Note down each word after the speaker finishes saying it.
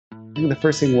think the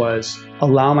first thing was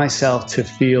allow myself to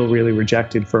feel really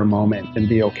rejected for a moment and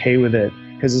be okay with it.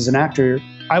 Because as an actor,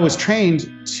 I was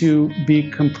trained to be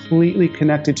completely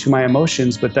connected to my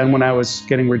emotions. But then when I was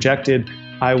getting rejected,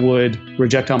 I would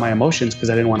reject all my emotions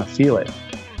because I didn't want to feel it.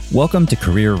 Welcome to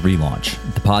Career Relaunch,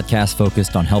 the podcast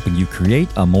focused on helping you create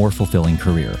a more fulfilling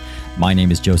career. My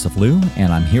name is Joseph Liu,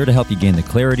 and I'm here to help you gain the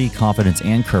clarity, confidence,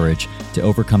 and courage to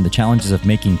overcome the challenges of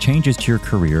making changes to your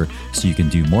career so you can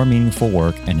do more meaningful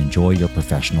work and enjoy your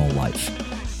professional life.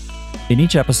 In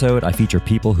each episode, I feature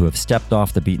people who have stepped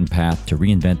off the beaten path to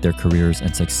reinvent their careers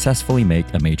and successfully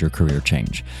make a major career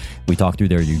change. We talk through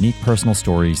their unique personal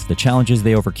stories, the challenges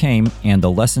they overcame, and the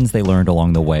lessons they learned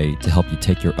along the way to help you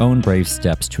take your own brave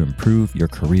steps to improve your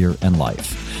career and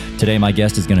life. Today, my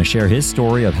guest is going to share his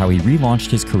story of how he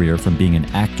relaunched his career from being an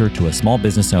actor to a small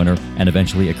business owner and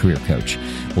eventually a career coach.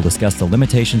 We'll discuss the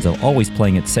limitations of always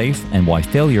playing it safe and why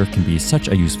failure can be such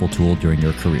a useful tool during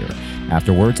your career.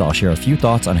 Afterwards, I'll share a few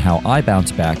thoughts on how I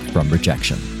bounce back from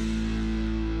rejection.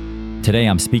 Today,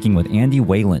 I'm speaking with Andy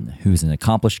Whalen, who's an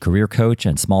accomplished career coach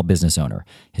and small business owner.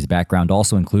 His background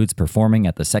also includes performing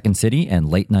at the Second City and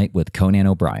Late Night with Conan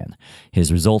O'Brien.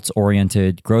 His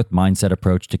results-oriented, growth mindset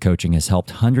approach to coaching has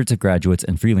helped hundreds of graduates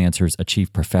and freelancers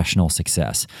achieve professional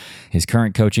success. His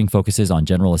current coaching focuses on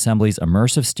General Assembly's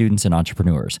immersive students and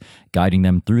entrepreneurs, guiding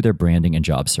them through their branding and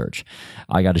job search.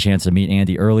 I got a chance to meet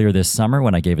Andy earlier this summer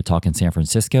when I gave a talk in San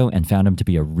Francisco and found him to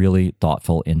be a really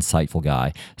thoughtful, insightful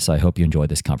guy, so I hope you enjoy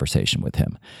this conversation with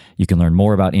him. You can learn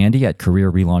more about Andy at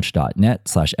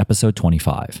careerrelaunch.net/episode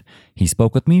 25. He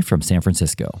spoke with me from San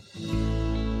Francisco.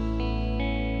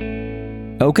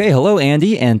 Okay, hello,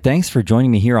 Andy, and thanks for joining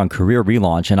me here on Career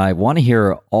Relaunch. And I want to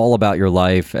hear all about your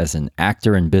life as an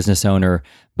actor and business owner.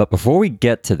 But before we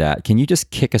get to that, can you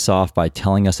just kick us off by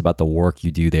telling us about the work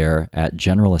you do there at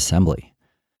General Assembly?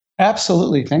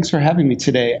 Absolutely. Thanks for having me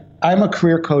today. I'm a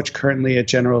career coach currently at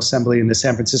General Assembly in the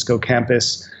San Francisco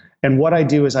campus. And what I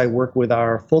do is I work with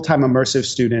our full-time immersive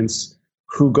students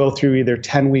who go through either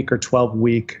 10-week or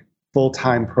 12-week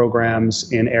full-time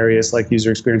programs in areas like user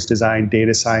experience design,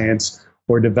 data science,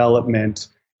 or development.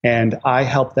 And I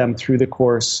help them through the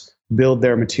course build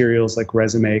their materials like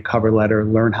resume, cover letter,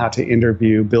 learn how to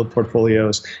interview, build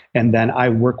portfolios. And then I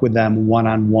work with them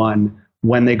one-on-one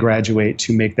when they graduate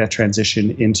to make that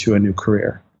transition into a new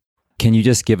career. Can you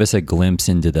just give us a glimpse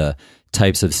into the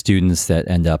types of students that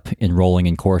end up enrolling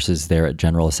in courses there at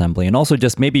General Assembly? And also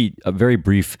just maybe a very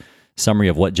brief summary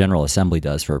of what General Assembly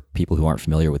does for people who aren't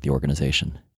familiar with the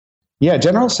organization. Yeah,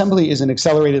 General Assembly is an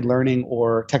accelerated learning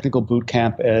or technical boot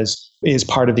camp as is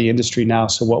part of the industry now.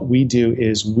 So what we do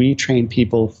is we train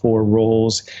people for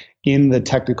roles in the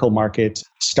technical market,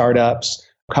 startups,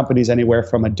 companies anywhere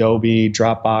from Adobe,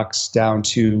 Dropbox, down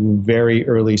to very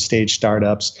early stage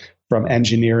startups, from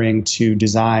engineering to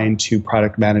design to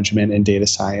product management and data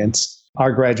science.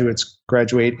 Our graduates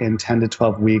graduate in 10 to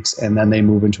 12 weeks, and then they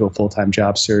move into a full-time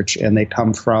job search. And they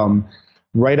come from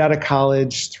right out of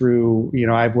college through,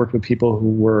 I've worked with people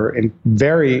who were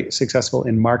very successful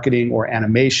in marketing or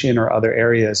animation or other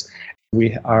areas.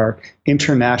 We are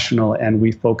international, and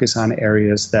we focus on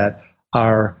areas that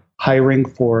are hiring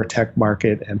for tech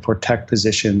market and for tech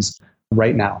positions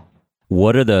right now.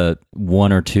 What are the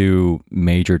one or two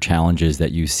major challenges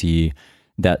that you see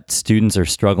that students are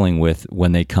struggling with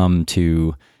when they come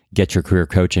to get your career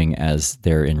coaching as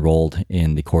they're enrolled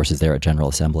in the courses there at General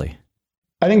Assembly?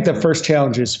 I think the first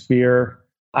challenge is fear.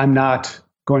 I'm not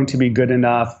going to be good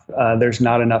enough. There's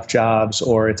not enough jobs,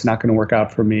 or it's not going to work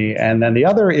out for me. And then the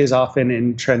other is often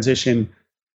in transition.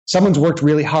 Someone's worked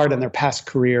really hard in their past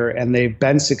career and they've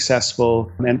been successful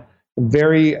and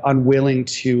very unwilling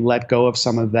to let go of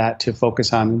some of that to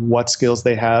focus on what skills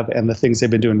they have and the things they've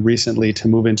been doing recently to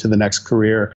move into the next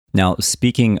career. Now,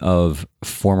 speaking of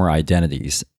former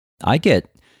identities, I get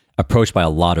approached by a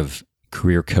lot of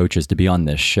career coaches to be on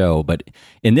this show, but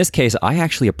in this case, I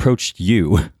actually approached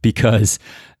you because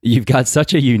you've got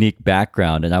such a unique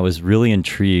background, and I was really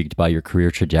intrigued by your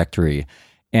career trajectory.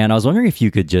 And I was wondering if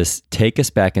you could just take us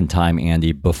back in time,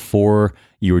 Andy, before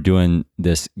you were doing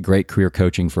this great career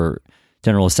coaching for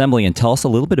General Assembly, and tell us a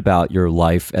little bit about your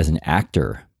life as an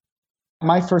actor.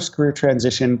 My first career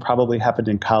transition probably happened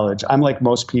in college. I'm like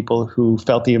most people who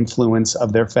felt the influence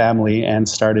of their family and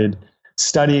started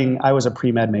studying. I was a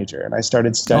pre-med major, and I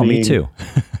started studying. Oh, me too.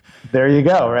 There you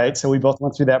go, right? So we both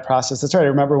went through that process. That's right. I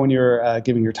remember when you were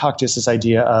giving your talk, just this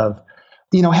idea of,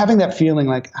 having that feeling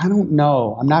like, I don't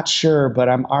know, I'm not sure, but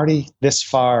I'm already this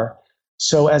far.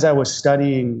 So as I was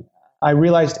studying, I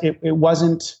realized it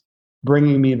wasn't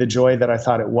bringing me the joy that I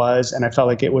thought it was. And I felt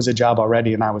like it was a job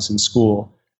already and I was in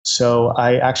school. So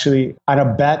I actually, on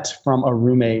a bet from a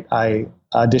roommate, I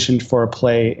auditioned for a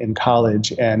play in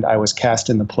college and I was cast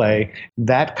in the play.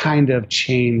 That kind of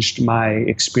changed my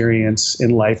experience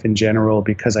in life in general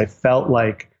because I felt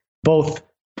like both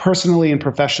personally and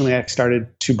professionally, I started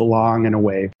to belong in a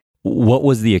way. What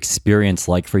was the experience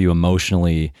like for you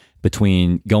emotionally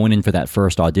between going in for that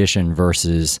first audition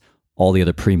versus all the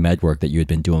other pre-med work that you had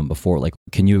been doing before? Like,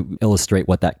 can you illustrate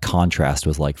what that contrast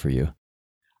was like for you?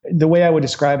 The way I would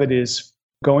describe it is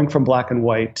going from black and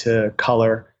white to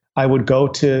color. I would go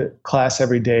to class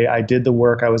every day. I did the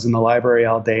work. I was in the library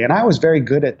all day. And I was very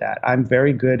good at that. I'm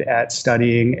very good at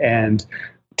studying and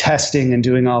testing and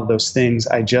doing all of those things.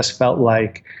 I just felt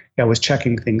like I was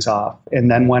checking things off.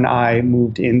 And then when I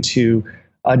moved into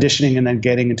auditioning and then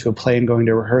getting into a play and going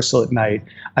to rehearsal at night,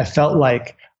 I felt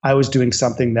like I was doing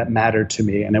something that mattered to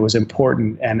me and it was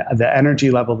important. And the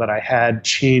energy level that I had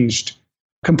changed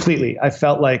completely. I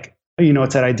felt like,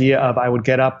 it's that idea of I would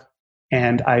get up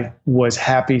and I was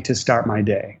happy to start my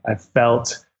day. I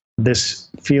felt this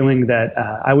feeling that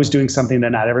I was doing something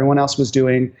that not everyone else was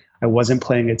doing. I wasn't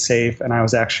playing it safe and I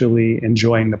was actually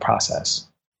enjoying the process.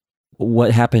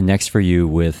 What happened next for you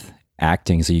with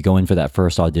acting? So you go in for that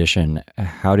first audition.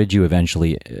 How did you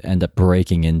eventually end up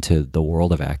breaking into the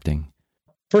world of acting?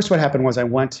 First, what happened was I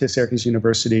went to Syracuse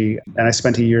University and I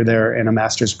spent a year there in a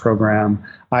master's program.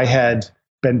 I had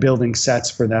been building sets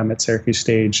for them at Syracuse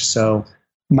Stage. So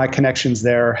my connections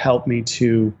there helped me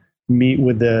to meet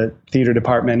with the theater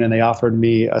department and they offered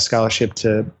me a scholarship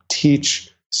to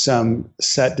teach some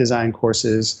set design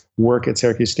courses, work at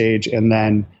Syracuse Stage, and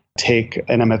then take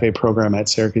an MFA program at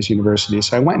Syracuse University.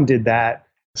 So I went and did that.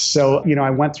 So, I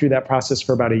went through that process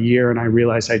for about a year and I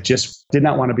realized I just did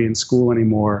not want to be in school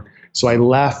anymore. So I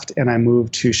left and I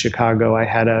moved to Chicago. I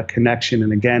had a connection.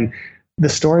 And again, the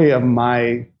story of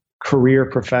my career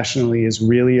professionally is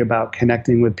really about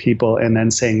connecting with people and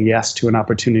then saying yes to an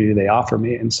opportunity they offer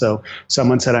me. And so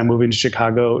someone said, I'm moving to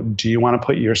Chicago. Do you want to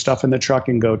put your stuff in the truck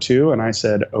and go too? And I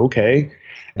said, okay.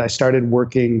 And I started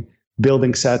working,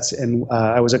 building sets. And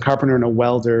I was a carpenter and a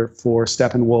welder for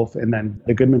Steppenwolf and then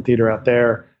the Goodman Theater out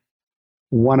there.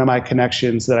 One of my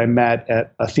connections that I met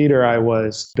at a theater I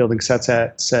was building sets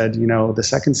at said, the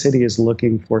Second City is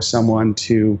looking for someone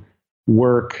to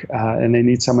work and they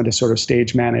need someone to sort of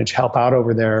stage manage, help out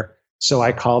over there. So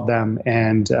I called them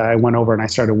and I went over and I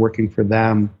started working for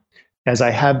them. As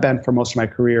I have been for most of my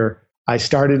career, I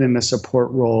started in a support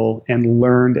role and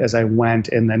learned as I went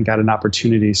and then got an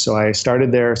opportunity. So I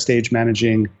started there stage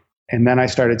managing and then I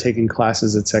started taking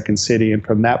classes at Second City. And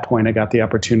from that point, I got the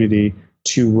opportunity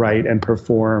to write and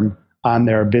perform on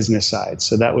their business side.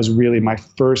 So that was really my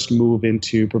first move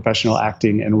into professional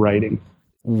acting and writing.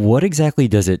 What exactly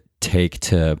does it take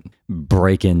to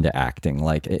break into acting?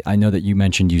 Like, I know that you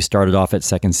mentioned you started off at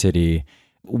Second City.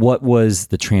 What was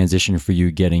the transition for you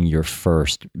getting your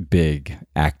first big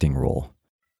acting role?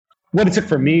 What it took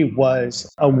for me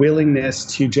was a willingness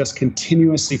to just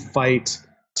continuously fight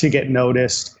to get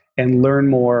noticed and learn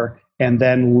more, and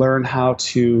then learn how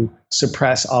to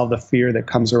suppress all the fear that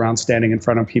comes around standing in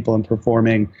front of people and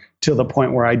performing to the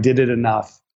point where I did it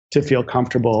enough to feel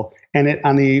comfortable. And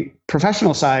on the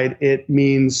professional side, it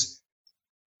means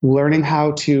learning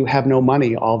how to have no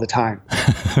money all the time.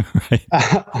 Right.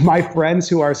 My friends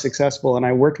who are successful, and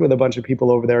I worked with a bunch of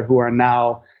people over there who are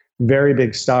now very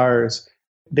big stars,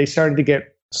 they started to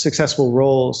get successful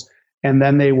roles. And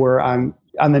then they were on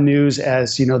the news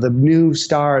as, the new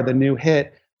star, the new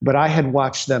hit. But I had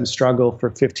watched them struggle for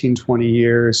 15, 20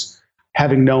 years,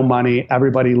 having no money,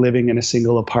 everybody living in a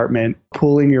single apartment,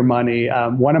 pooling your money.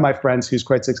 One of my friends who's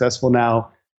quite successful now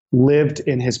lived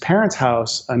in his parents'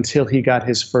 house until he got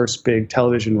his first big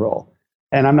television role.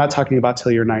 And I'm not talking about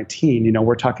till you're 19,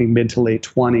 we're talking mid to late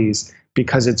 20s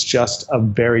because it's just a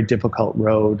very difficult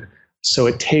road. So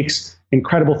it takes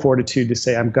incredible fortitude to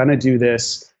say, I'm going to do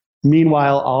this.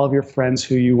 Meanwhile, all of your friends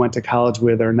who you went to college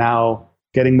with are now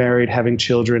getting married, having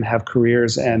children, have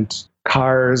careers and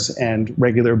cars and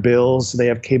regular bills. They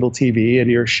have cable TV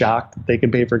and you're shocked that they can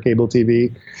pay for cable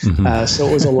TV. Mm-hmm. So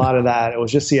it was a lot of that. It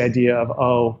was just the idea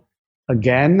of,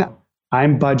 again,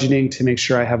 I'm budgeting to make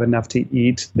sure I have enough to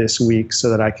eat this week so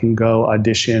that I can go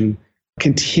audition,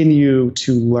 continue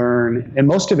to learn. And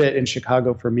most of it in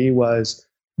Chicago for me was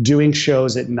doing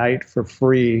shows at night for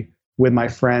free with my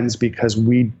friends because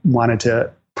we wanted to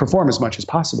perform as much as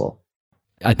possible.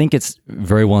 I think it's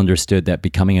very well understood that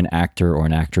becoming an actor or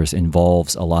an actress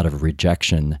involves a lot of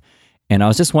rejection. And I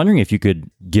was just wondering if you could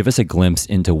give us a glimpse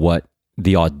into what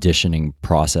the auditioning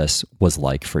process was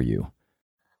like for you.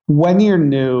 When you're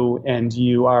new and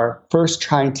you are first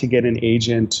trying to get an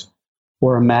agent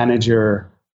or a manager,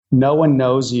 no one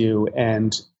knows you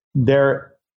and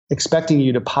they're expecting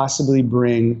you to possibly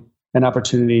bring an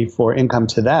opportunity for income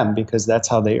to them because that's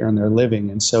how they earn their living.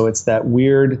 And so it's that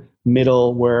weird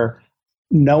middle where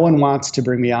no one wants to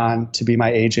bring me on to be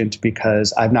my agent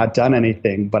because I've not done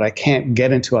anything, but I can't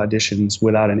get into auditions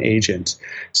without an agent.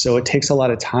 So it takes a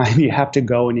lot of time. You have to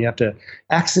go and you have to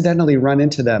accidentally run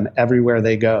into them everywhere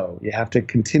they go. You have to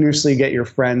continuously get your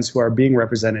friends who are being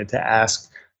represented to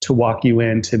ask to walk you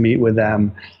in, to meet with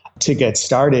them, to get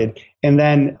started. And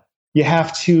then you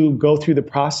have to go through the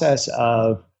process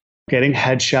of getting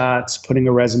headshots, putting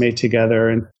a resume together.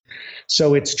 And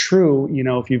so it's true,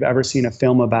 if you've ever seen a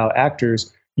film about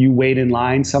actors, you wait in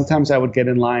line. Sometimes I would get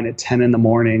in line at 10 in the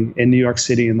morning in New York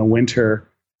City in the winter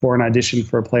for an audition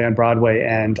for a play on Broadway,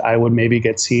 and I would maybe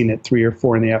get seen at 3 or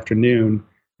 4 in the afternoon.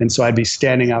 And so I'd be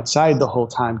standing outside the whole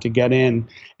time to get in.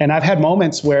 And I've had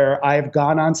moments where I've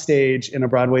gone on stage in a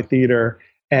Broadway theater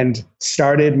and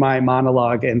started my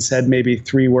monologue and said maybe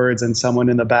 3 words, and someone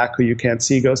in the back who you can't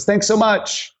see goes, "Thanks so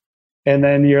much." And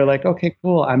then you're like, okay,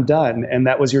 cool, I'm done. And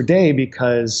that was your day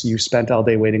because you spent all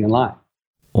day waiting in line.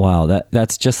 Wow,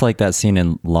 that's just like that scene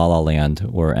in La La Land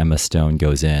where Emma Stone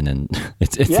goes in, and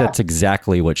that's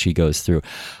exactly what she goes through.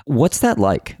 What's that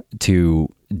like to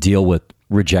deal with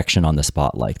rejection on the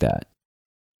spot like that?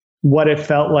 What it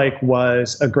felt like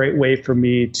was a great way for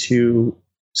me to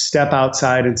step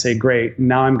outside and say, great,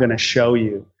 now I'm going to show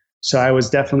you. So I was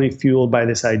definitely fueled by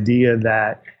this idea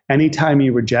that anytime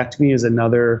you reject me is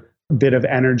another bit of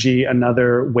energy,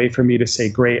 another way for me to say,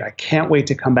 great, I can't wait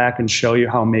to come back and show you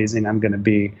how amazing I'm going to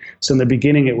be. So in the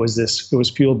beginning, it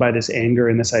was fueled by this anger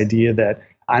and this idea that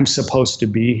I'm supposed to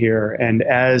be here. And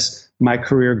as my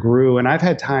career grew, and I've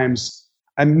had times,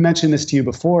 I mentioned this to you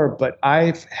before, but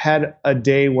I've had a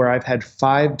day where I've had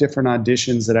 5 different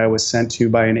auditions that I was sent to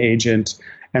by an agent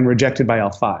and rejected by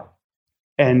all 5.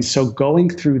 And so going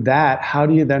through that, how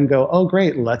do you then go, oh,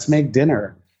 great, let's make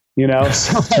dinner?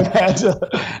 So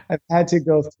I've had to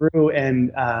go through,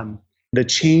 and the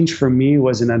change for me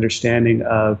was an understanding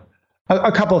of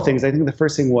a couple of things. I think the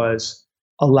first thing was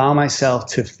allow myself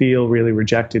to feel really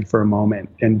rejected for a moment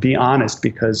and be honest,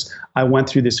 because I went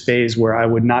through this phase where I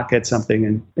would not get something,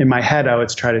 and in my head I would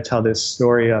try to tell this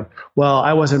story of, well,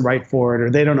 I wasn't right for it, or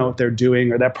they don't know what they're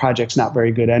doing, or that project's not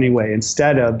very good anyway,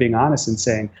 instead of being honest and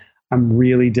saying, I'm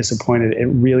really disappointed. It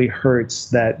really hurts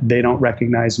that they don't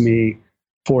recognize me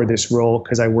for this role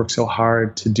because I work so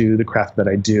hard to do the craft that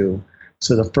I do.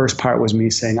 So the first part was me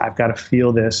saying, I've got to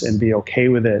feel this and be okay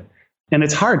with it. And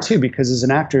it's hard too, because as an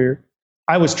actor,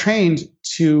 I was trained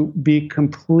to be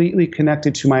completely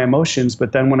connected to my emotions.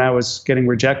 But then when I was getting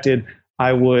rejected,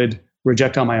 I would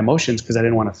reject all my emotions because I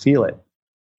didn't want to feel it.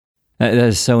 That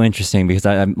is so interesting, because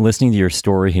I'm listening to your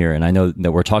story here, and I know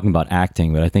that we're talking about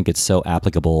acting, but I think it's so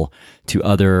applicable to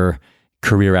other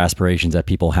career aspirations that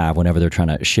people have whenever they're trying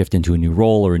to shift into a new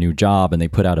role or a new job, and they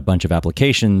put out a bunch of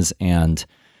applications and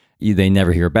they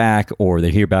never hear back, or they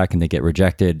hear back and they get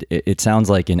rejected. It sounds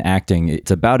like in acting,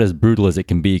 it's about as brutal as it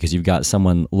can be, because you've got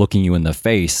someone looking you in the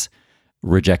face,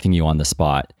 rejecting you on the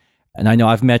spot. And I know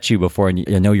I've met you before, and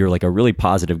I know you're like a really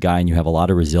positive guy and you have a lot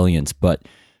of resilience, but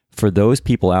for those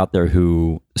people out there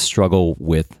who struggle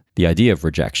with the idea of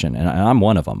rejection, and I'm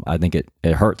one of them, I think it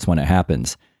hurts when it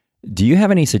happens. Do you have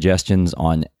any suggestions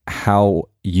on how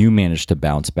you managed to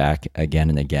bounce back again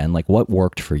and again? Like, what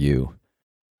worked for you?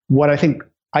 What I think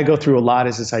I go through a lot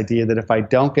is this idea that if I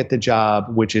don't get the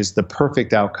job, which is the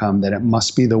perfect outcome, then it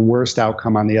must be the worst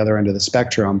outcome on the other end of the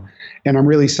spectrum. And I'm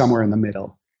really somewhere in the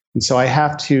middle. And so I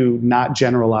have to not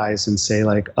generalize and say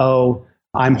like, oh,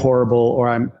 I'm horrible, or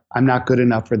I'm not good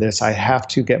enough for this. I have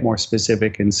to get more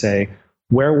specific and say,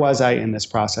 where was I in this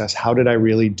process? How did I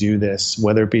really do this?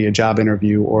 Whether it be a job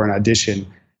interview or an audition,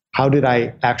 how did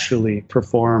I actually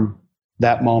perform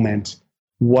that moment?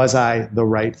 Was I the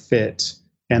right fit?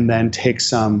 And then take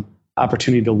some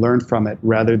opportunity to learn from it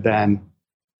rather than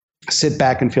sit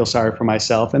back and feel sorry for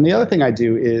myself. And the other thing I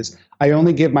do is I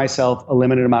only give myself a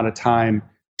limited amount of time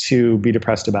to be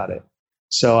depressed about it.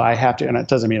 So I have to, and it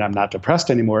doesn't mean I'm not depressed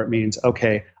anymore. It means,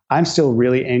 okay, I'm still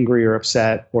really angry or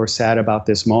upset or sad about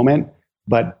this moment,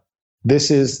 but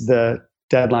this is the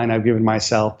deadline I've given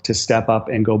myself to step up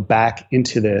and go back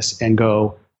into this and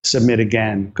go submit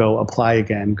again, go apply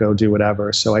again, go do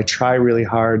whatever. So I try really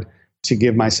hard to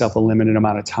give myself a limited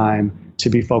amount of time to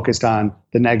be focused on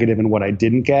the negative and what I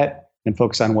didn't get and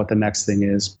focus on what the next thing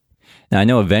is. Now, I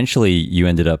know eventually you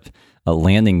ended up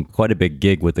landing quite a big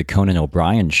gig with the Conan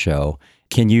O'Brien show.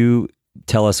 Can you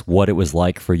tell us what it was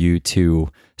like for you to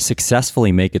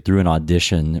successfully make it through an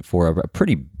audition for a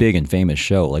pretty big and famous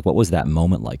show? Like, what was that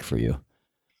moment like for you?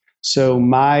 So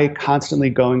my constantly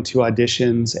going to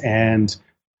auditions and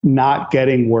not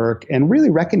getting work and really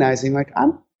recognizing like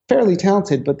I'm fairly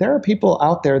talented, but there are people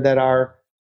out there that are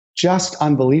just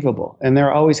unbelievable. And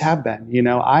there always have been.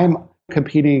 I'm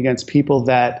competing against people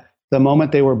that the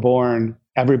moment they were born,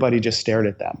 everybody just stared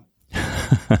at them.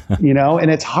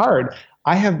 And it's hard.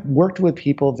 I have worked with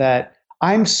people that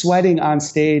I'm sweating on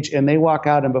stage and they walk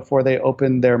out, and before they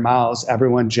open their mouths,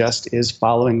 everyone just is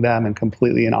following them and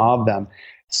completely in awe of them.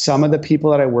 Some of the people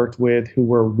that I worked with who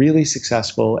were really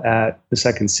successful at the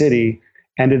Second City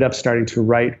ended up starting to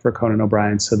write for Conan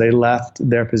O'Brien. So they left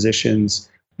their positions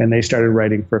and they started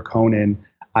writing for Conan.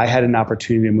 I had an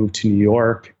opportunity to move to New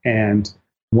York. And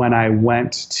when I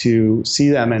went to see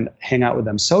them and hang out with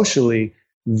them socially,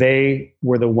 they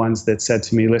were the ones that said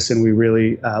to me, listen, we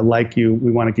really like you.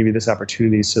 We want to give you this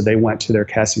opportunity. So they went to their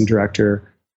casting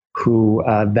director, who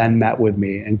then met with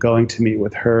me. And going to meet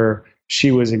with her, she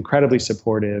was incredibly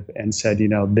supportive and said,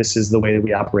 this is the way that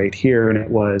we operate here. And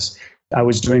I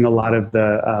was doing a lot of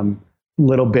the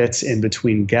little bits in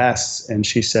between guests. And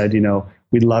she said,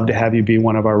 we'd love to have you be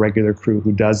one of our regular crew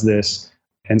who does this.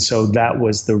 And so that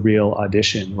was the real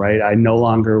audition, right? I no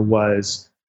longer was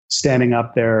standing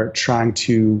up there trying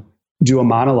to do a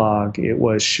monologue. It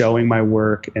was showing my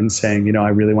work and saying, I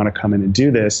really want to come in and do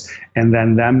this. And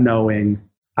then them knowing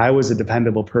I was a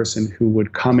dependable person who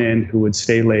would come in, who would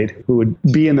stay late, who would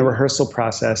be in the rehearsal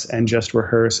process and just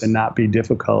rehearse and not be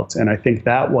difficult. And I think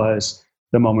that was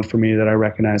the moment for me that I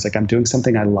recognized, like, I'm doing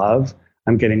something I love,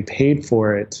 I'm getting paid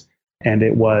for it. And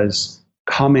it was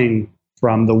coming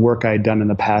from the work I'd done in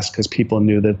the past because people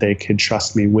knew that they could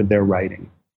trust me with their writing.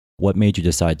 What made you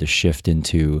decide to shift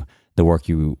into the work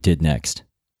you did next?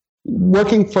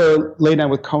 Working for Late Night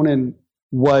with Conan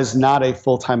was not a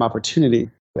full-time opportunity.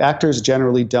 Actors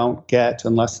generally don't get,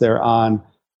 unless they're on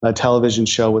a television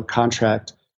show with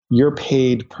contract, you're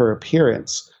paid per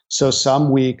appearance. So some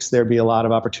weeks there'd be a lot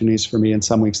of opportunities for me and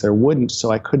some weeks there wouldn't.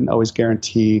 So I couldn't always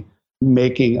guarantee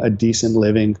making a decent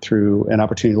living through an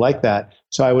opportunity like that.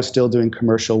 So I was still doing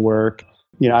commercial work.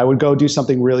 I would go do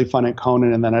something really fun at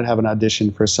Conan and then I'd have an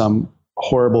audition for some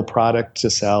horrible product to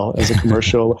sell as a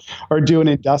commercial or do an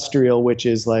industrial, which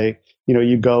is like,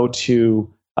 you go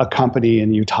to a company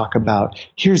and you talk about,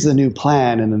 here's the new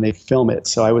plan, and then they film it.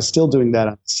 So I was still doing that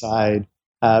on the side.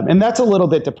 And that's a little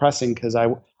bit depressing because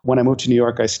when I moved to New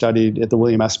York, I studied at the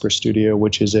William Esper Studio,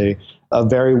 which is a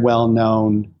very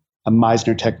well-known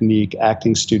Meisner Technique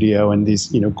acting studio. And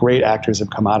these, great actors have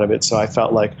come out of it. So I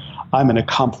felt like I'm an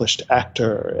accomplished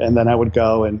actor. And then I would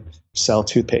go and sell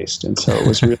toothpaste. And so it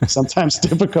was really sometimes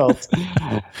difficult.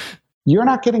 You're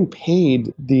not getting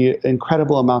paid the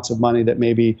incredible amounts of money that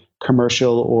maybe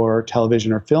commercial or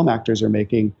television or film actors are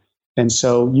making. And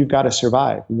so you've got to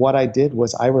survive. What I did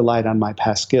was I relied on my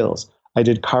past skills. I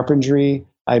did carpentry.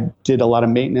 I did a lot of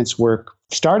maintenance work,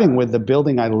 starting with the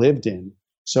building I lived in.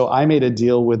 So I made a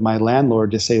deal with my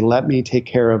landlord to say, let me take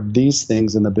care of these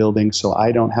things in the building so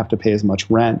I don't have to pay as much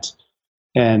rent.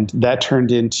 And that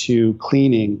turned into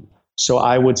cleaning. So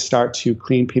I would start to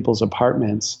clean people's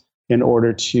apartments in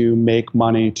order to make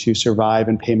money to survive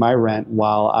and pay my rent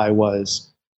while I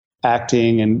was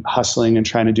acting and hustling and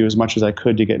trying to do as much as I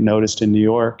could to get noticed in New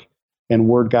York. And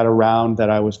word got around that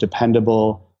I was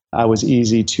dependable, I was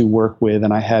easy to work with,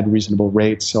 and I had reasonable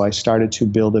rates. So I started to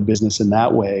build a business in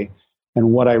that way.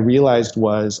 And what I realized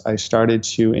was I started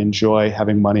to enjoy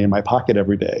having money in my pocket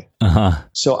every day.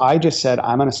 So I just said,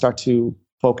 I'm going to start to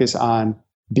focus on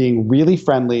being really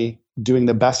friendly, doing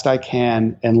the best I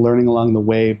can and learning along the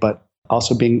way, but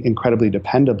also being incredibly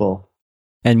dependable.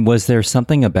 And was there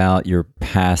something about your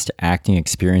past acting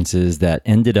experiences that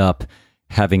ended up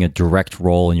having a direct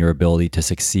role in your ability to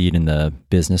succeed in the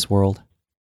business world?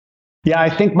 Yeah, I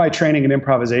think my training in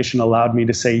improvisation allowed me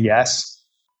to say yes.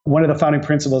 One of the founding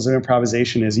principles of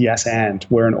improvisation is yes and,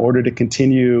 where in order to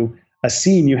continue a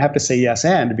scene, you have to say yes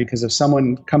and, because if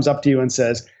someone comes up to you and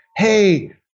says,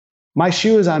 hey, my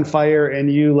shoe is on fire,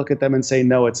 and you look at them and say,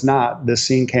 no, it's not, the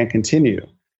scene can't continue.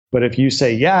 But if you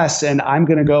say yes, and I'm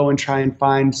going to go and try and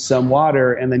find some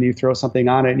water, and then you throw something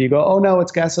on it and you go, oh no,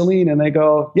 it's gasoline. And they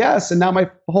go, yes, and now my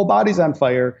whole body's on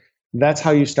fire. That's how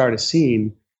you start a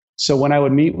scene. So when I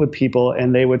would meet with people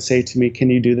and they would say to me, can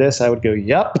you do this? I would go,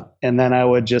 yep. And then I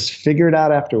would just figure it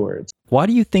out afterwards. Why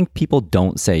do you think people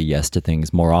don't say yes to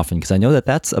things more often? Because I know that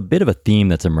that's a bit of a theme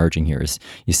that's emerging here is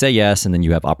you say yes and then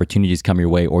you have opportunities come your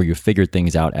way or you figure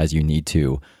things out as you need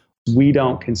to. We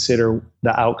don't consider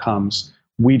the outcomes.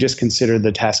 We just consider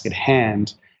the task at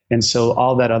hand. And so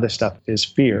all that other stuff is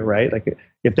fear, right? Like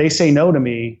if they say no to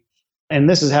me, and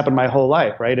this has happened my whole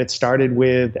life, right? It started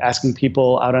with asking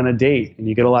people out on a date and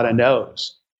you get a lot of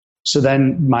no's. So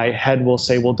then my head will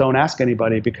say, well, don't ask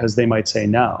anybody because they might say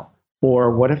no.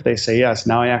 Or what if they say yes?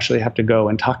 Now I actually have to go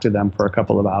and talk to them for a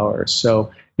couple of hours.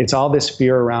 So it's all this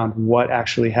fear around what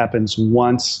actually happens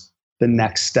once the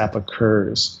next step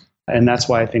occurs. And that's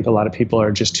why I think a lot of people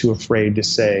are just too afraid to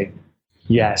say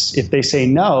yes. If they say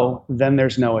no, then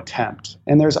there's no attempt.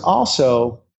 And there's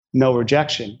also no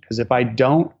rejection, because if I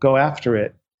don't go after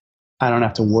it, I don't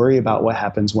have to worry about what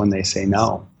happens when they say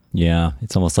no. Yeah,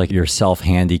 it's almost like you're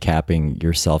self-handicapping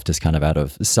yourself just kind of out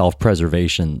of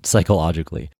self-preservation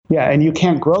psychologically. Yeah, and you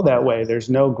can't grow that way. There's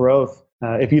no growth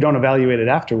if you don't evaluate it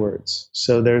afterwards.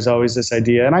 So there's always this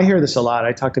idea, and I hear this a lot.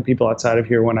 I talk to people outside of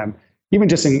here when I'm even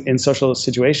just in social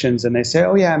situations, and they say,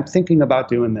 oh yeah, I'm thinking about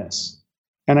doing this.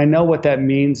 And I know what that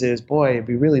means is, boy, it'd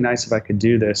be really nice if I could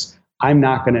do this. I'm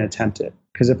not going to attempt it.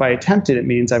 Because if I attempt it, it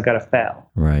means I've got to fail.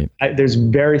 Right. There's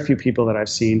very few people that I've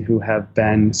seen who have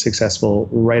been successful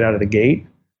right out of the gate.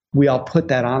 We all put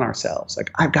that on ourselves. Like,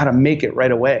 I've got to make it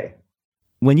right away.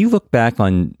 When you look back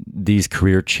on these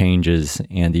career changes,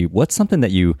 Andy, what's something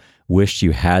that you wished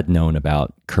you had known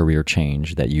about career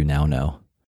change that you now know?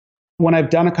 When I've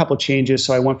done a couple changes,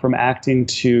 so I went from acting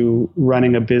to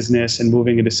running a business and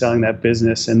moving into selling that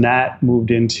business, and that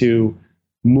moved into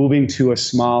moving to a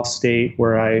small state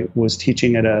where I was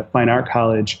teaching at a fine art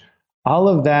college. All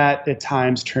of that at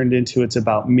times turned into it's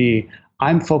about me.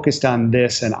 I'm focused on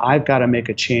this and I've got to make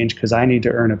a change because I need to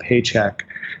earn a paycheck.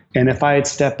 And if I had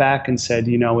stepped back and said,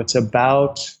 it's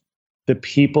about the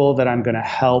people that I'm going to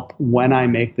help when I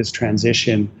make this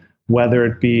transition, whether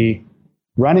it be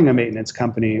running a maintenance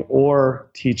company or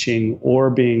teaching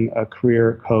or being a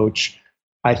career coach,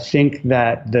 I think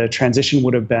that the transition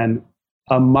would have been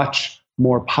a much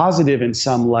more positive in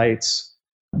some lights,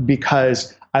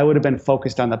 because I would have been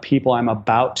focused on the people I'm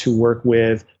about to work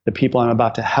with, the people I'm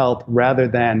about to help, rather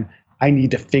than I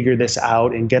need to figure this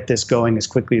out and get this going as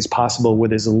quickly as possible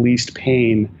with as least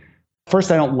pain.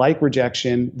 First, I don't like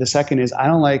rejection. The second is I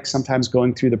don't like sometimes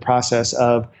going through the process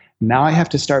of now I have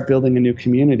to start building a new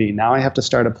community. Now I have to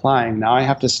start applying. Now I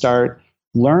have to start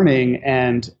learning.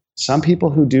 And some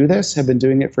people who do this have been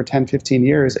doing it for 10, 15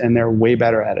 years, and they're way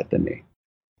better at it than me.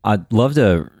 I'd love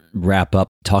to wrap up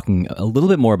talking a little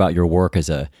bit more about your work as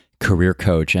a career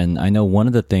coach. And I know one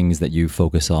of the things that you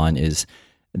focus on is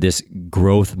this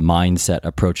growth mindset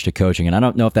approach to coaching. And I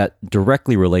don't know if that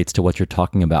directly relates to what you're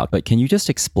talking about, but can you just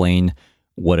explain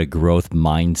what a growth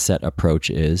mindset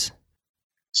approach is?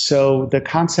 So the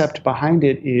concept behind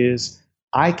it is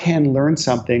I can learn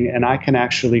something and I can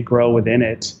actually grow within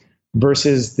it,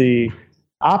 versus the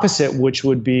opposite, which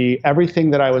would be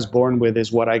everything that I was born with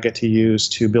is what I get to use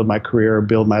to build my career,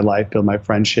 build my life, build my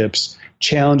friendships.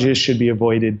 Challenges should be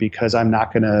avoided because I'm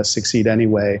not going to succeed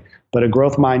anyway. But a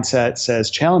growth mindset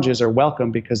says challenges are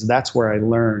welcome because that's where I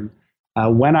learn.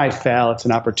 When I fail, it's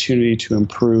an opportunity to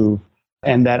improve,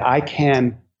 and that I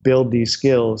can build these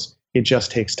skills. It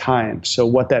just takes time. So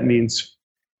what that means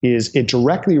is it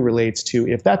directly relates to,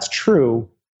 if that's true,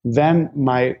 then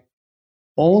my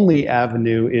only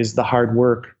avenue is the hard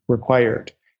work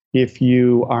required. If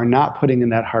you are not putting in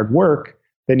that hard work,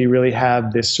 then you really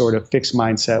have this sort of fixed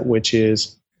mindset, which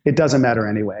is it doesn't matter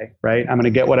anyway, right? I'm going to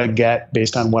get what I get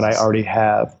based on what I already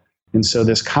have. And so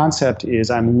this concept is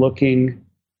I'm looking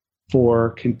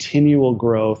for continual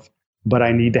growth, but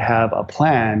I need to have a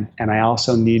plan, and I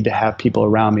also need to have people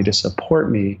around me to support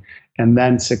me. And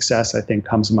then success, I think,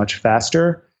 comes much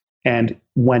faster. And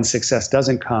when success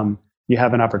doesn't come, you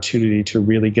have an opportunity to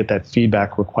really get that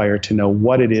feedback required to know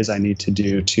what it is I need to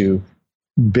do to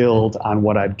build on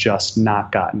what I've just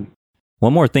not gotten.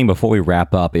 One more thing before we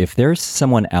wrap up. If there's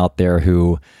someone out there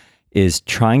who is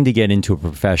trying to get into a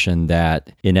profession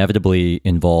that inevitably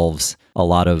involves a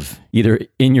lot of either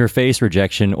in-your-face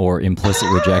rejection or implicit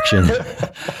rejection,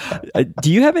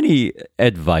 do you have any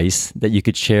advice that you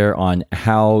could share on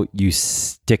how you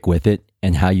stick with it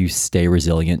and how you stay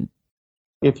resilient?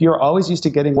 If you're always used to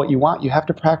getting what you want, you have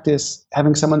to practice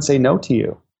having someone say no to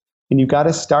you. And you've got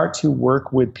to start to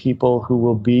work with people who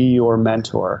will be your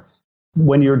mentor.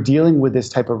 When you're dealing with this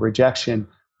type of rejection,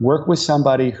 work with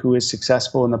somebody who is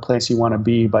successful in the place you want to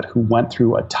be, but who went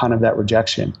through a ton of that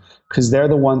rejection, because they're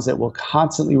the ones that will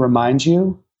constantly remind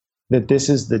you that this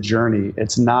is the journey.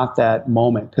 It's not that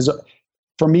moment. Because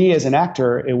for me as an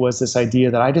actor, it was this idea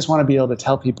that I just want to be able to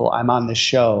tell people I'm on this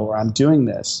show or I'm doing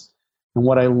this. And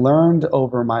what I learned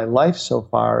over my life so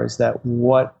far is that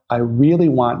what I really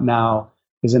want now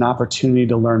is an opportunity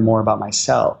to learn more about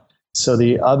myself. So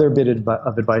the other bit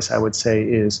of advice I would say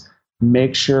is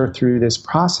make sure through this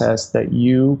process that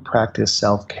you practice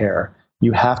self-care.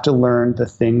 You have to learn the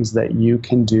things that you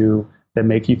can do that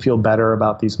make you feel better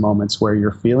about these moments where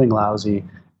you're feeling lousy,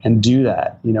 and do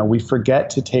that. We forget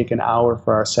to take an hour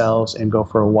for ourselves and go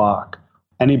for a walk.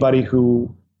 Anybody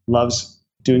who loves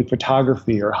doing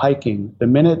photography or hiking, the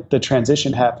minute the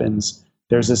transition happens,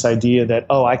 there's this idea that,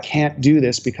 oh, I can't do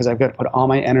this because I've got to put all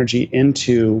my energy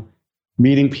into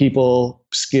meeting people,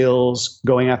 skills,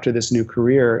 going after this new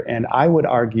career. And I would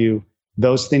argue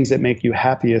those things that make you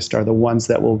happiest are the ones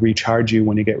that will recharge you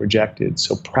when you get rejected.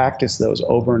 So practice those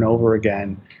over and over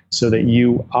again so that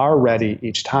you are ready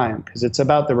each time, because it's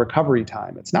about the recovery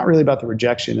time. It's not really about the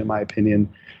rejection, in my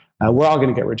opinion. We're all going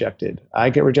to get rejected.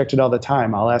 I get rejected all the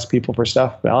time. I'll ask people for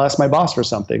stuff. I'll ask my boss for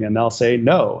something and they'll say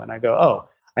no. And I go, oh,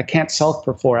 I can't sulk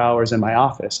for 4 hours in my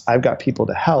office. I've got people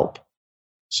to help.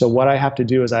 So what I have to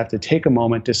do is I have to take a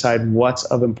moment, decide what's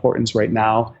of importance right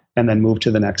now, and then move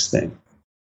to the next thing.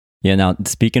 Yeah. Now,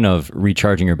 speaking of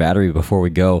recharging your battery, before we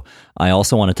go, I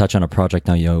also want to touch on a project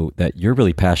now, that you're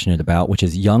really passionate about, which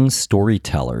is Young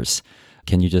Storytellers.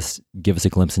 Can you just give us a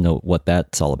glimpse into what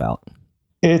that's all about?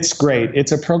 It's great.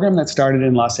 It's a program that started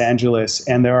in Los Angeles,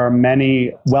 and there are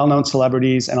many well-known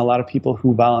celebrities and a lot of people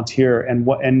who volunteer.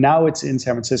 And now it's in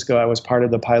San Francisco. I was part of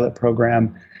the pilot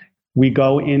program. We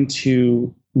go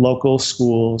into local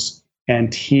schools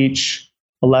and teach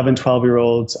 11,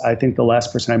 12-year-olds. I think the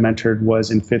last person I mentored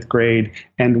was in 5th grade.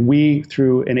 And we,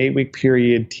 through an 8-week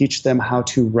period, teach them how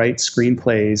to write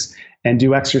screenplays and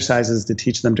do exercises to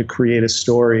teach them to create a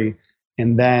story.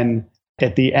 And then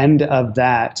at the end of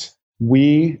that,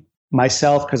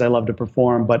 myself, because I love to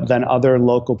perform, but then other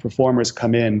local performers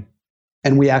come in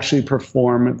and we actually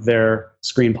perform their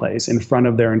screenplays in front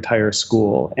of their entire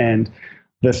school. And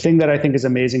the thing that I think is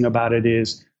amazing about it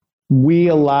is we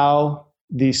allow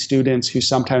these students who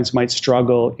sometimes might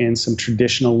struggle in some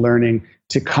traditional learning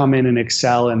to come in and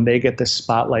excel, and they get the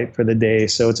spotlight for the day.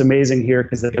 So it's amazing here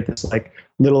because they get this like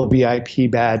little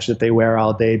VIP badge that they wear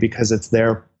all day because it's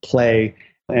their play,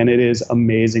 and it is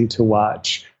amazing to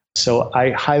watch. So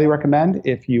I highly recommend,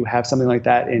 if you have something like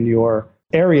that in your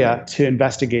area, to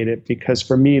investigate it, because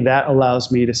for me, that allows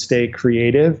me to stay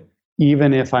creative,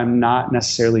 even if I'm not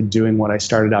necessarily doing what I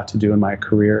started out to do in my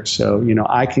career. So,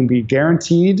 I can be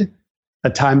guaranteed a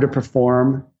time to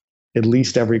perform at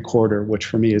least every quarter, which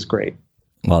for me is great.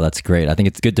 Well, that's great. I think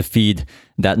it's good to feed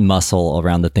that muscle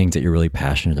around the things that you're really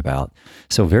passionate about.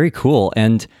 So very cool.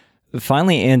 And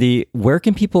finally, Andy, where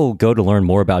can people go to learn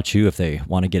more about you if they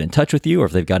want to get in touch with you or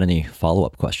if they've got any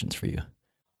follow-up questions for you?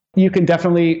 You can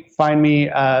definitely find me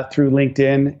through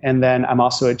LinkedIn. And then I'm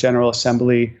also at General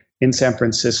Assembly in San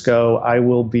Francisco. I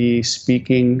will be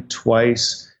speaking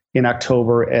twice in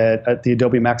October at the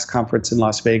Adobe Max conference in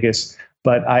Las Vegas.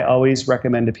 But I always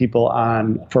recommend to people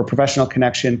for a professional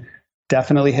connection,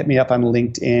 definitely hit me up on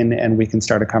LinkedIn and we can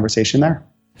start a conversation there.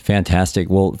 Fantastic.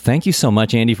 Well, thank you so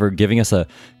much, Andy, for giving us a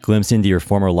glimpse into your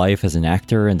former life as an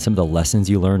actor and some of the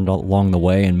lessons you learned along the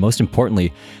way, and most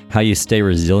importantly, how you stay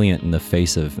resilient in the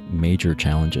face of major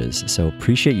challenges. So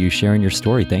appreciate you sharing your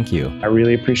story. Thank you. I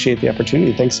really appreciate the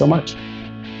opportunity. Thanks so much.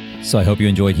 So I hope you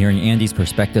enjoyed hearing Andy's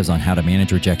perspectives on how to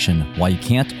manage rejection, why you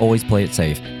can't always play it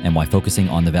safe, and why focusing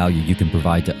on the value you can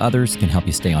provide to others can help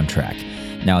you stay on track.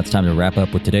 Now it's time to wrap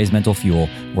up with today's Mental Fuel,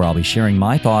 where I'll be sharing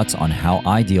my thoughts on how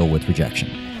I deal with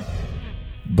rejection.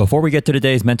 Before we get to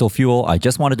today's Mental Fuel, I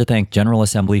just wanted to thank General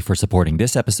Assembly for supporting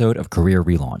this episode of Career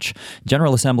Relaunch.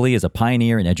 General Assembly is a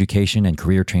pioneer in education and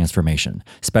career transformation,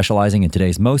 specializing in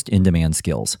today's most in-demand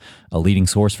skills. A leading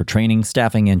source for training,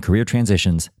 staffing, and career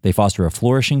transitions, they foster a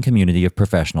flourishing community of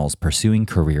professionals pursuing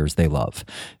careers they love.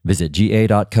 Visit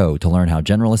ga.co to learn how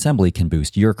General Assembly can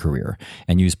boost your career,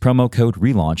 and use promo code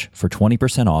RELAUNCH for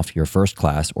 20% off your first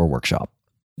class or workshop.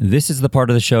 This is the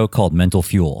part of the show called Mental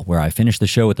Fuel, where I finish the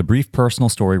show with a brief personal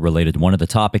story related to one of the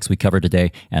topics we covered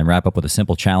today and wrap up with a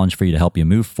simple challenge for you to help you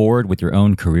move forward with your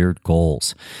own career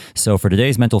goals. So for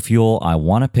today's Mental Fuel, I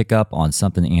want to pick up on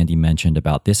something Andy mentioned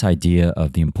about this idea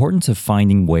of the importance of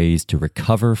finding ways to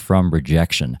recover from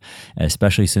rejection,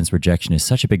 especially since rejection is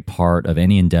such a big part of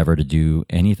any endeavor to do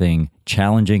anything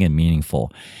challenging and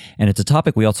meaningful. And it's a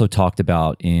topic we also talked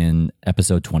about in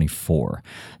episode 24.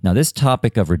 Now, this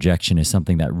topic of rejection is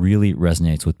something that really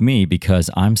resonates with me because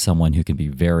I'm someone who can be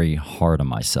very hard on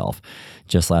myself.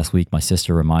 Just last week, my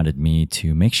sister reminded me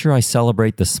to make sure I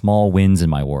celebrate the small wins in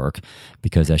my work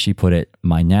because, as she put it,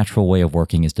 my natural way of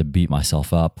working is to beat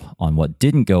myself up on what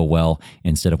didn't go well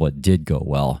instead of what did go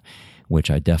well,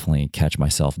 which I definitely catch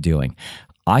myself doing.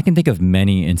 I can think of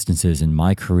many instances in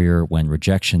my career when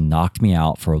rejection knocked me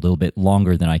out for a little bit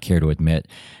longer than I care to admit.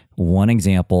 One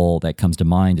example that comes to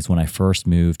mind is when I first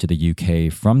moved to the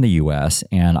UK from the US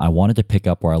and I wanted to pick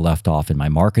up where I left off in my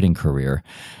marketing career.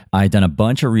 I had done a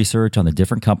bunch of research on the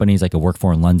different companies I could work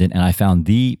for in London, and I found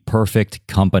the perfect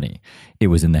company. It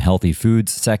was in the healthy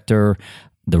foods sector.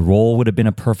 The role would have been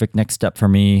a perfect next step for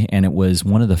me, and it was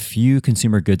one of the few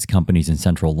consumer goods companies in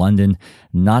central London,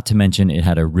 not to mention it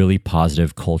had a really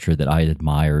positive culture that I had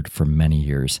admired for many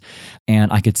years.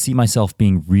 And I could see myself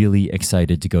being really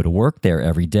excited to go to work there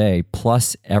every day,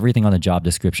 plus everything on the job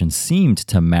description seemed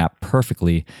to map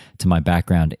perfectly to my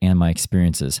background and my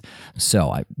experiences. So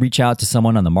I reached out to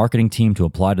someone on the marketing team to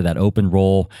apply to that open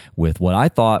role with what I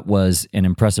thought was an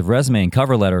impressive resume and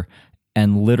cover letter.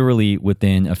 And literally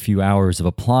within a few hours of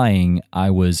applying, I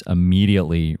was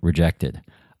immediately rejected.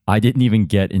 I didn't even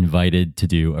get invited to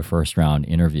do a first round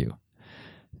interview.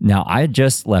 Now, I had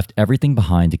just left everything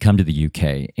behind to come to the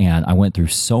UK, and I went through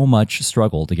so much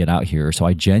struggle to get out here. So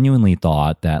I genuinely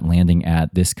thought that landing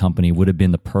at this company would have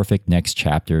been the perfect next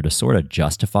chapter to sort of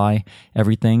justify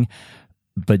everything.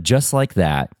 But just like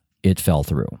that, it fell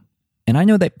through. And I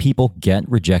know that people get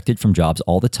rejected from jobs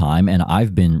all the time, and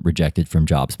I've been rejected from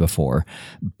jobs before.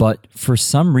 But for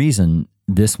some reason,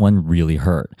 this one really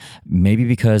hurt. Maybe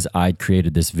because I'd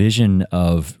created this vision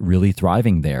of really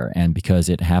thriving there, and because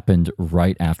it happened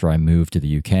right after I moved to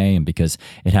the UK, and because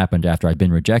it happened after I'd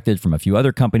been rejected from a few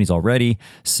other companies already.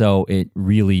 So it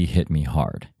really hit me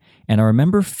hard. And I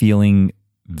remember feeling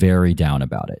very down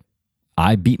about it.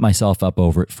 I beat myself up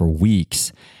over it for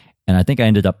weeks. And I think I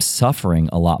ended up suffering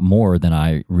a lot more than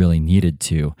I really needed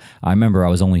to. I remember I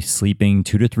was only sleeping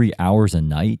 2 to 3 hours a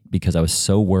night because I was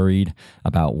so worried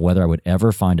about whether I would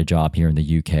ever find a job here in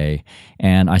the UK.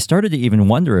 And I started to even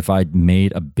wonder if I'd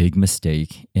made a big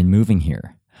mistake in moving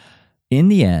here. In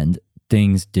the end,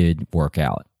 things did work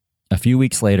out. A few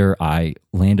weeks later, I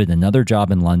landed another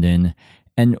job in London.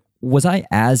 And was I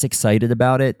as excited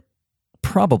about it?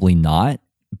 Probably not.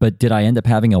 But did I end up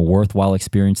having a worthwhile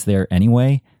experience there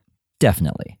anyway?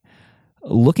 Definitely.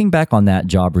 Looking back on that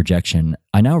job rejection,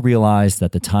 I now realize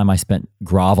that the time I spent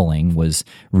groveling was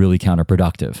really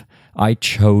counterproductive. I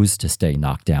chose to stay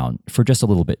knocked down for just a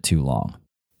little bit too long.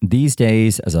 These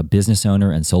days, as a business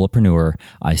owner and solopreneur,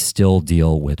 I still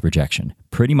deal with rejection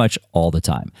pretty much all the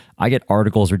time. I get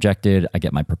articles rejected. I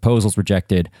get my proposals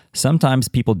rejected. Sometimes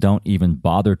people don't even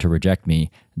bother to reject me.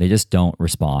 They just don't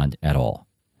respond at all.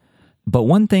 But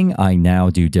one thing I now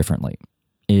do differently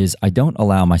is I don't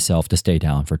allow myself to stay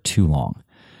down for too long.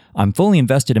 I'm fully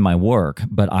invested in my work,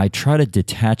 but I try to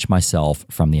detach myself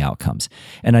from the outcomes.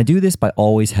 And I do this by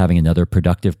always having another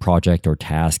productive project or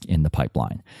task in the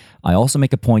pipeline. I also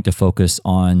make a point to focus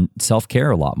on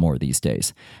self-care a lot more these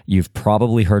days. You've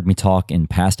probably heard me talk in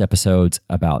past episodes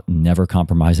about never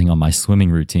compromising on my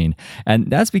swimming routine. And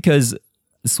that's because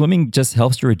swimming just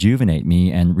helps to rejuvenate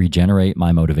me and regenerate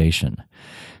my motivation.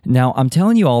 Now, I'm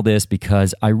telling you all this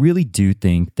because I really do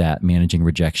think that managing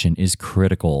rejection is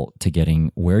critical to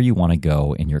getting where you want to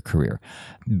go in your career.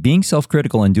 Being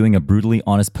self-critical and doing a brutally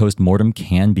honest post-mortem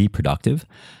can be productive.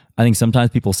 I think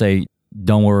sometimes people say,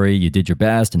 don't worry, you did your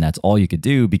best and that's all you could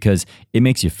do because it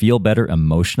makes you feel better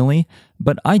emotionally.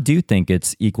 But I do think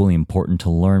it's equally important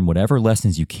to learn whatever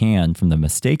lessons you can from the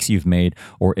mistakes you've made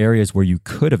or areas where you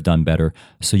could have done better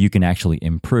so you can actually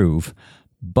improve.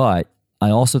 But I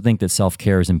also think that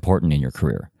self-care is important in your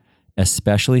career,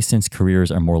 especially since careers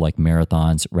are more like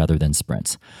marathons rather than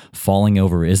sprints. Falling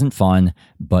over isn't fun,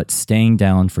 but staying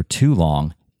down for too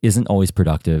long isn't always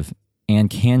productive and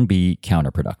can be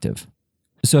counterproductive.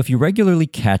 So if you regularly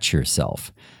catch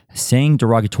yourself saying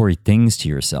derogatory things to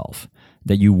yourself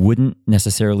that you wouldn't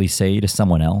necessarily say to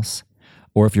someone else,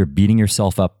 or if you're beating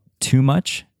yourself up too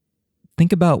much,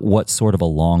 think about what sort of a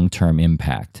long-term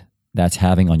impact that's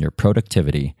having on your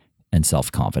productivity and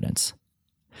self-confidence.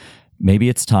 Maybe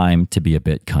it's time to be a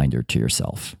bit kinder to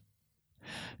yourself.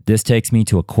 This takes me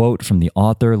to a quote from the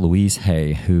author Louise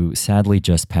Hay, who sadly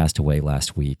just passed away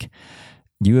last week.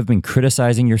 You have been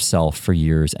criticizing yourself for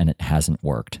years and it hasn't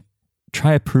worked.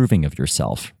 Try approving of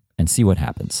yourself and see what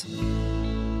happens.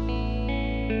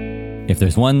 If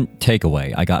there's one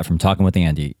takeaway I got from talking with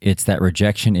Andy, it's that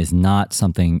rejection is not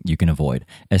something you can avoid,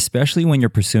 especially when you're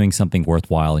pursuing something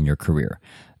worthwhile in your career.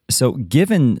 So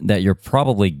given that you're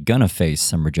probably gonna face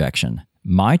some rejection,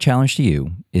 my challenge to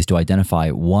you is to identify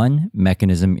one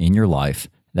mechanism in your life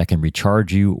that can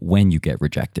recharge you when you get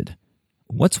rejected.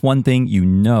 What's one thing you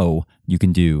know you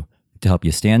can do to help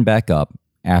you stand back up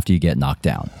after you get knocked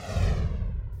down?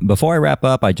 Before I wrap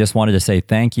up, I just wanted to say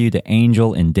thank you to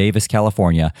Angel in Davis,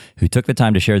 California, who took the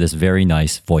time to share this very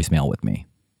nice voicemail with me.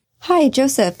 Hi,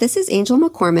 Joseph. This is Angel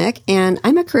McCormick, and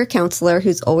I'm a career counselor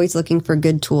who's always looking for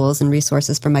good tools and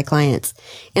resources for my clients.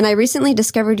 And I recently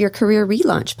discovered your Career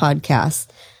Relaunch podcast.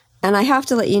 And I have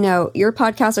to let you know, your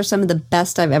podcasts are some of the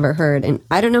best I've ever heard. And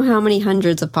I don't know how many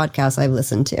hundreds of podcasts I've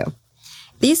listened to.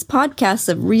 These podcasts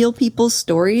of real people's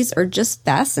stories are just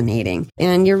fascinating,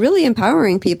 and you're really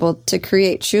empowering people to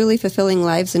create truly fulfilling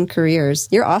lives and careers.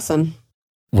 You're awesome.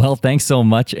 Well, thanks so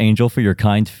much, Angel, for your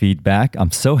kind feedback.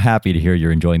 I'm so happy to hear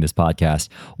you're enjoying this podcast.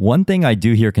 One thing I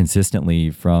do hear consistently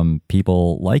from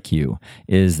people like you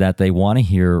is that they want to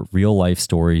hear real life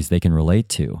stories they can relate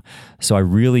to. So I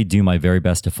really do my very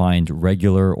best to find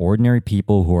regular, ordinary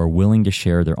people who are willing to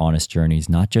share their honest journeys,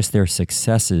 not just their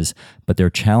successes, but their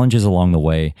challenges along the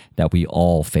way that we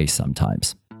all face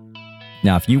sometimes.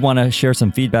 Now, if you want to share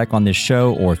some feedback on this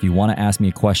show, or if you want to ask me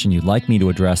a question you'd like me to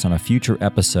address on a future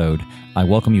episode, I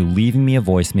welcome you leaving me a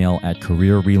voicemail at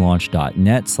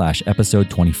careerrelaunch.net/episode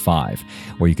 25,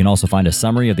 where you can also find a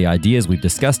summary of the ideas we've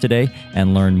discussed today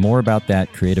and learn more about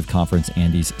that creative conference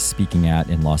Andy's speaking at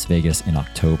in Las Vegas in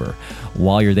October.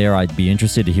 While you're there, I'd be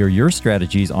interested to hear your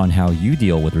strategies on how you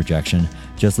deal with rejection.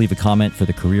 Just leave a comment for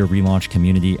the Career Relaunch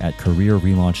community at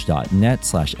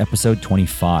careerrelaunch.net/episode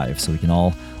 25 so we can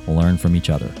all learn from each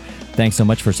other. Thanks so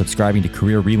much for subscribing to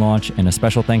Career Relaunch, and a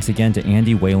special thanks again to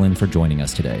Andy Whalen for joining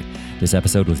us today. This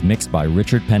episode was mixed by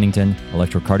Richard Pennington.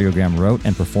 Electrocardiogram wrote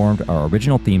and performed our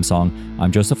original theme song.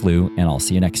 I'm Joseph Liu, and I'll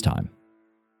see you next time.